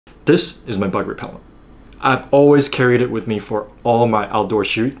This is my bug repellent. I've always carried it with me for all my outdoor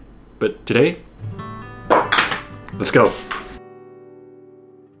shoot, but today, let's go.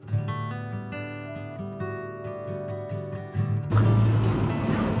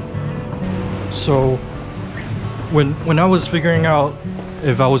 So, when I was figuring out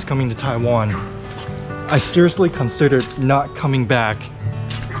if I was coming to Taiwan, I seriously considered not coming back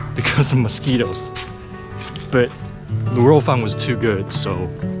because of mosquitoes. But the Rural Fun was too good, so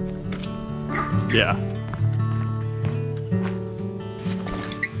yeah.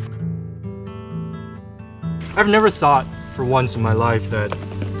 I've never thought for once in my life that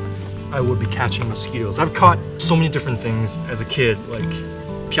I would be catching mosquitoes. I've caught so many different things as a kid, like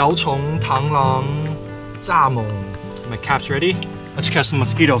瓢虫, 螳螂, 蚱蜢. My cap's ready? Let's catch some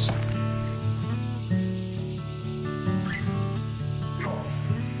mosquitoes.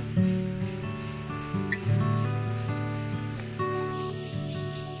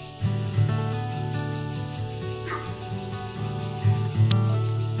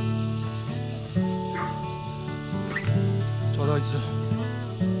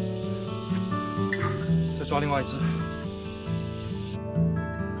 Got 另外一只。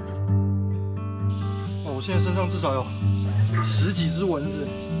哇！我现在身上至少有10几只蚊子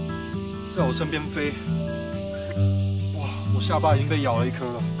在我身边飞。哇！我下巴已经被咬了一颗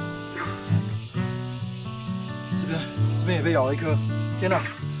了。这边也被咬了一颗。天哪！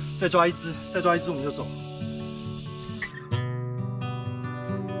再抓一只我们就走。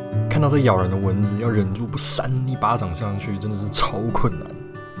看到这咬人的蚊子，要忍住不扇一巴掌上去，真的是超困难。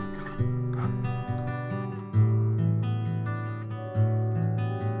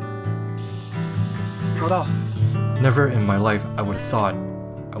 Never in my life I would have thought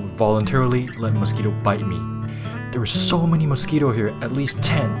I would voluntarily let a mosquito bite me. There were so many mosquitoes here, at least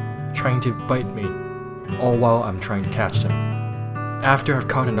 10, trying to bite me, all while I'm trying to catch them. After I've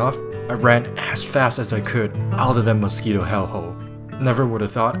caught enough, I ran as fast as I could out of that mosquito hellhole. Never would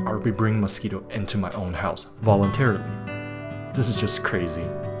have thought I would be bringing mosquito into my own house voluntarily. This is just crazy.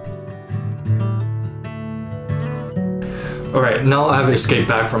 Alright, now I've escaped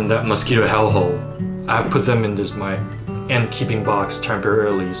back from that mosquito hellhole. I put them in this my ant keeping box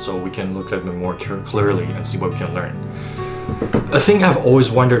temporarily so we can look at them more clearly and see what we can learn. A thing I've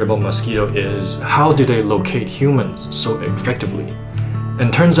always wondered about mosquito is how do they locate humans so effectively?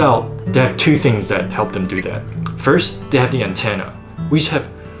 And turns out they have two things that help them do that. First, they have the antenna, which have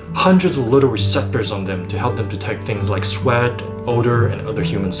hundreds of little receptors on them to help them detect things like sweat, odor, and other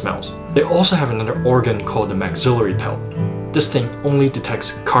human smells. They also have another organ called the maxillary pelt. This thing only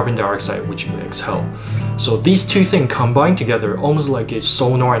detects carbon dioxide which you exhale. So these two things combined together, almost like a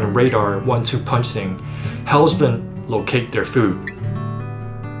sonar and radar 1-2 punch thing, helps them locate their food.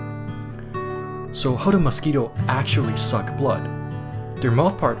 So how do mosquitoes actually suck blood? Their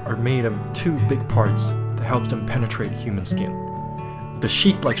mouthparts are made of two big parts that helps them penetrate human skin. The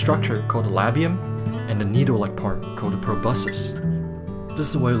sheath-like structure called the labium and the needle-like part called the proboscis. This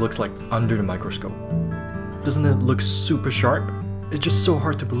is what it looks like under the microscope. Doesn't it look super sharp? It's just so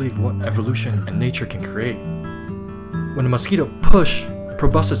hard to believe what evolution and nature can create. When a mosquito pushes the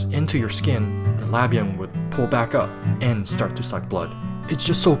proboscis into your skin, the labium would pull back up and start to suck blood. It's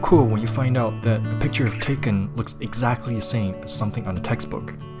just so cool when you find out that a picture taken looks exactly the same as something on the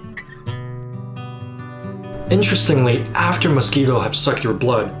textbook. Interestingly, after mosquitoes have sucked your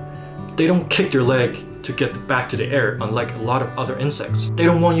blood, they don't kick their leg to get back to the air, unlike a lot of other insects. They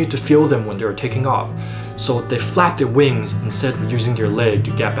don't want you to feel them when they're taking off, so they flap their wings instead of using their leg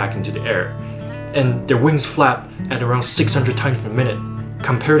to get back into the air. And their wings flap at around 600 times per minute.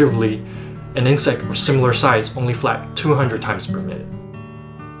 Comparatively, an insect of similar size only flap 200 times per minute.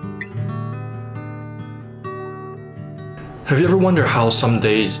 Have you ever wondered how some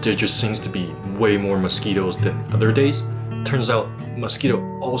days there just seems to be way more mosquitoes than other days? Turns out mosquitoes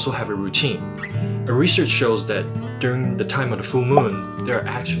also have a routine. A research shows that during the time of the full moon, they are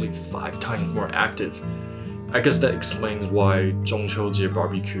actually 5 times more active. I guess that explains why 中秋节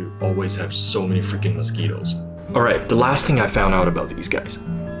barbecue always have so many freaking mosquitoes. Alright, the last thing I found out about these guys.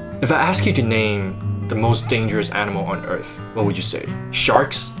 If I ask you to name the most dangerous animal on Earth, what would you say?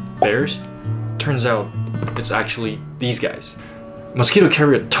 Sharks? Bears? Turns out it's actually these guys. Mosquitoes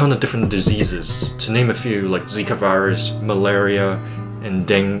carry a ton of different diseases, to name a few like Zika virus, malaria, and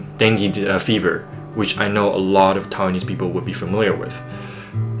dengue fever, which I know a lot of Taiwanese people would be familiar with.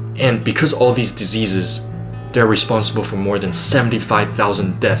 And because all these diseases, they're responsible for more than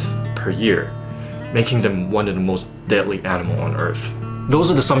 75,000 deaths per year, making them one of the most deadly animals on Earth.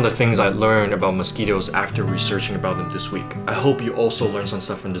 Those are some of the things I learned about mosquitoes after researching about them this week. I hope you also learned some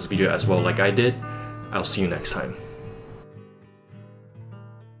stuff from this video as well like I did. I'll see you next time.